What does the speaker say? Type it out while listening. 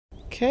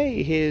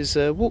Okay, here's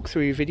a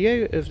walkthrough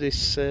video of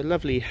this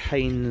lovely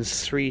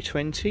Haines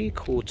 320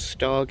 called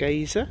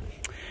Stargazer.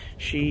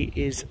 She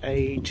is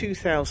a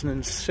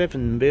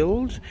 2007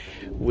 build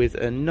with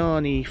a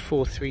Nani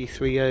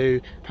 4330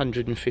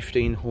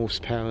 115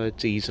 horsepower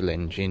diesel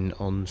engine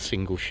on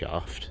single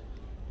shaft.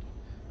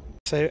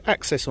 So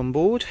access on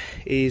board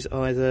is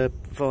either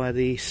via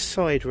the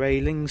side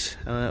railings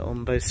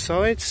on both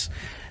sides.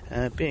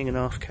 Being an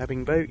aft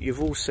cabin boat,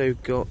 you've also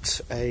got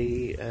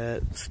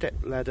a step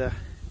ladder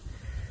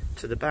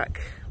to the back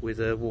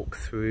with a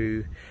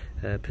walk-through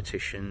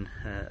partition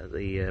at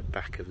the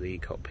back of the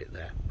cockpit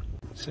there.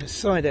 So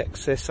side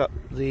access up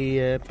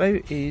the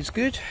boat is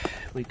good.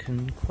 We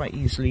can quite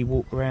easily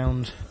walk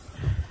around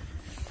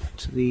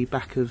to the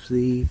back of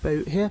the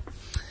boat here.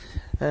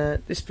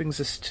 This brings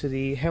us to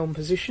the helm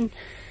position.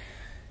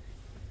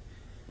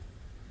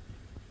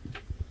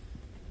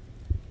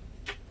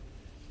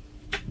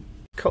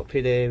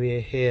 Cockpit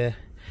area here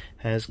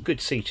has good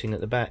seating at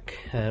the back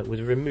with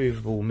a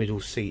removable middle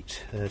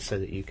seat so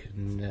that you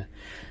can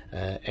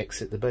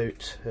exit the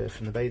boat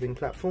from the bathing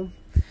platform.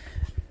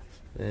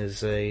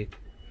 There's a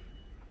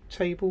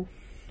table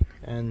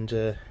and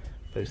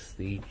both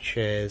the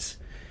chairs,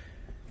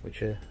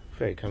 which are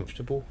very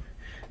comfortable,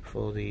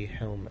 for the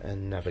helm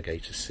and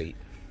navigator seat.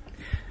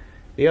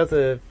 The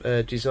other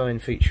design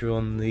feature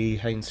on the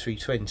Haines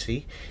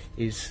 320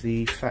 is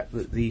the fact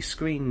that the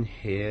screen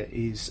here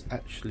is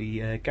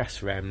actually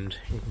gas rammed.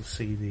 You can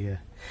see the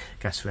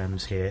gas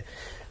rams here.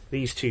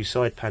 These two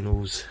side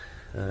panels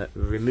are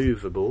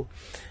removable,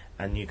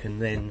 and you can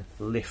then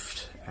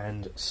lift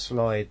and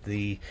slide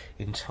the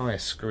entire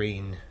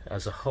screen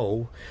as a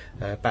whole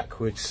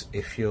backwards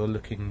if you're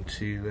looking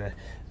to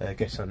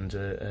get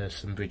under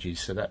some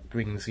bridges. So that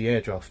brings the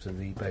air draft of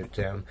the boat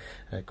down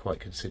quite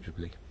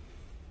considerably.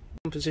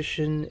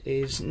 Position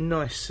is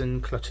nice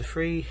and clutter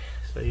free,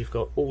 so you've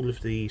got all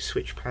of the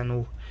switch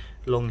panel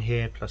along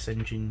here plus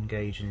engine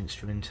gauge and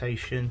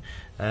instrumentation.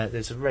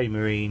 There's a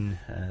Raymarine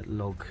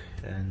log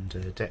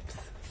and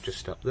depth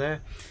just up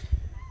there,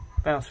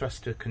 bow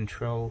thruster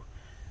control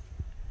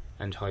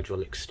and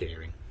hydraulic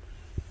steering.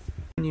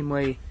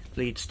 Companionway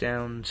leads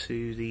down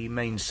to the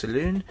main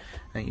saloon,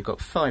 and you've got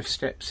 5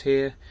 steps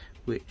here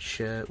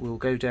which we'll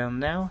go down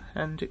now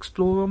and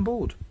explore on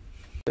board.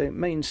 So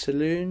main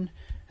saloon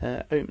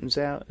opens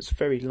out. It's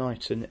very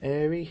light and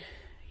airy.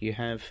 You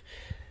have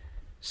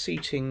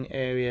seating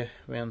area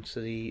round to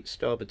the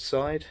starboard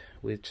side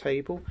with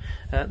table.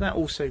 That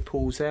also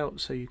pulls out,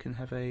 so you can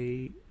have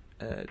a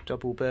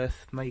double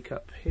berth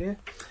make-up here.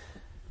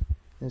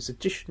 There's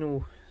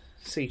additional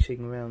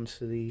seating around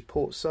to the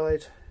port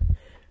side,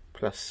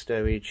 plus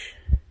stowage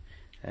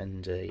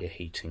and your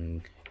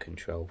heating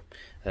control.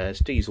 It's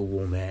diesel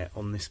warm air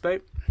on this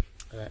boat.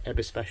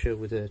 Eberspacher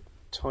with a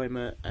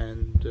timer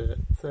and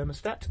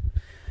thermostat.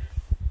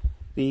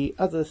 The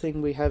other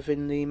thing we have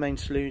in the main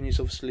saloon is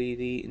obviously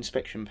the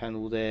inspection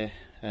panel there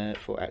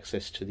for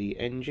access to the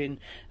engine.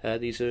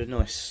 These are a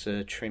nice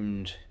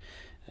trimmed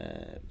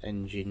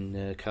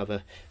engine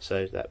cover,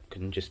 so that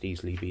can just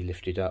easily be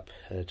lifted up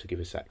to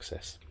give us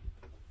access.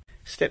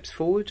 Steps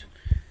forward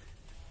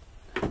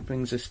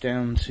brings us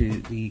down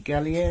to the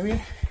galley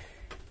area.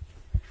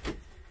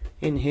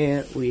 In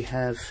here we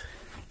have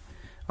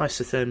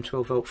isotherm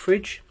 12 volt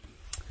fridge.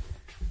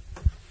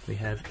 We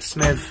have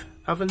SMEV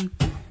oven,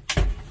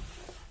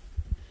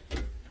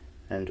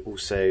 and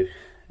also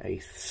a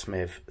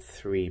SMEV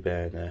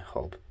 3-burner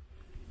hob.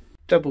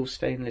 Double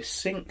stainless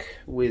sink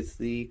with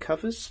the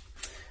covers,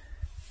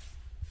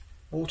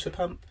 water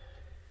pump,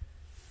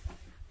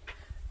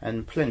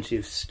 and plenty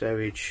of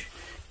stowage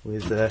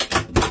with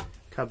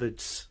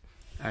cupboards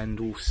and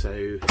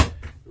also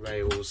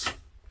rails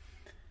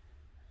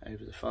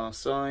over the far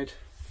side,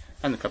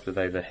 and a couple of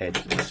overhead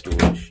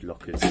storage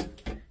lockers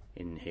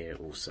in here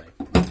also.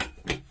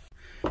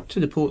 To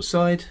the port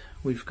side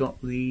we've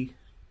got the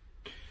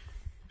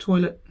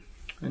toilet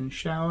and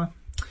shower,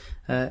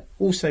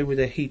 also with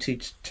a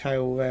heated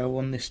tail rail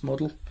on this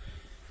model,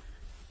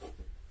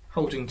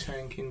 holding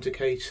tank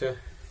indicator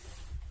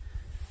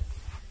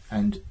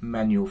and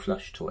manual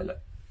flush toilet.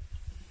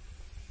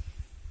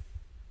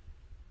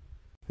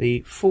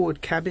 The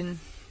forward cabin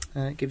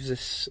gives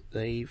us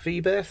a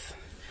V-berth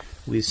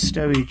with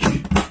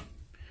stowage,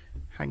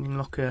 hanging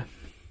locker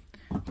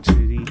to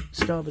the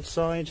starboard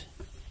side,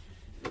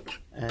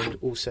 and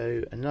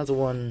also another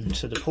one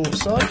to the port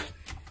side,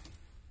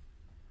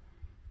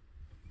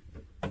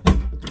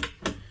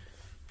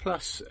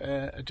 plus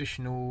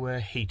additional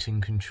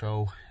heating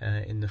control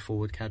in the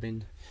forward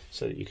cabin,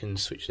 so that you can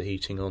switch the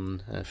heating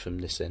on from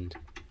this end.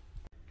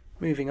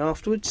 Moving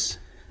afterwards,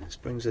 this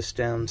brings us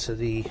down to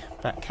the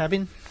back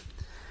cabin.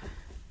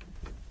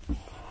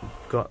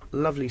 Got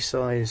lovely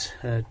size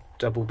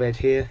double bed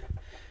here,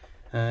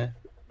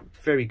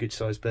 very good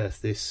size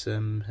berth this,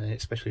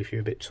 especially if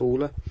you're a bit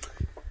taller.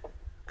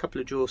 A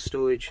couple of drawer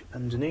storage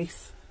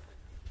underneath,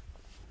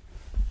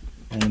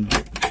 and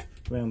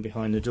round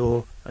behind the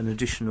door an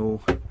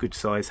additional good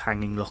size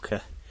hanging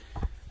locker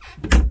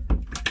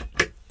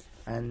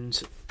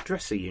and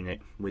dresser unit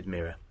with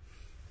mirror.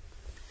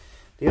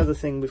 The other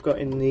thing we've got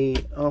in the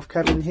aft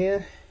cabin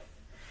here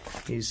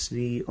is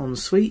the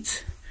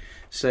ensuite.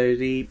 So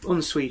the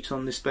ensuite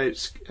on this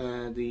boat's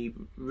the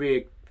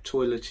rear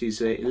toilet is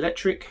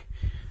electric.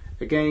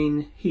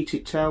 Again,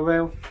 heated towel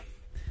rail,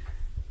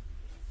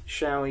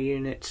 shower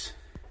unit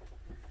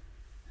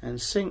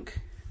and sink,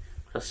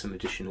 plus some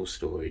additional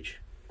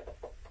storage.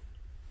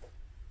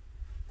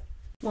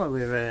 While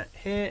we're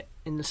here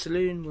in the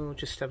saloon, we'll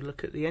just have a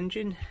look at the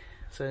engine.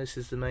 So this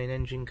is the main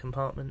engine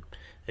compartment.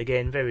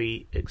 Again,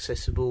 very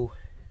accessible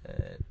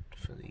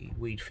for the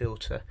weed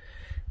filter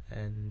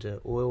and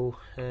oil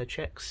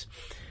checks.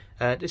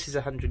 This is a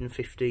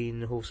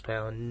 115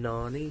 horsepower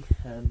Nani.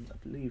 I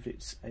believe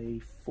it's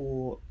a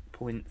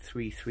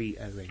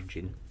 4.330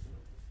 engine.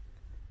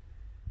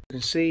 You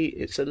can see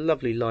it's a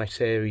lovely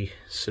light airy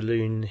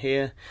saloon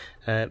here,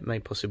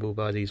 made possible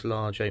by these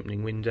large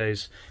opening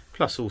windows,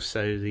 plus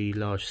also the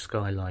large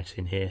skylight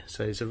in here,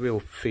 so there's a real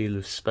feel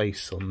of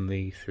space on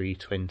the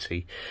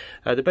 320.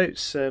 The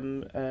boat's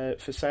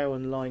for sale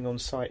and lying on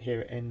site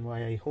here at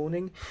NYA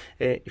Horning.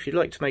 If you'd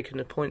like to make an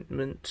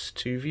appointment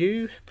to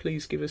view,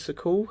 please give us a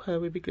call,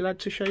 we'd be glad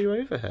to show you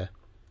over her.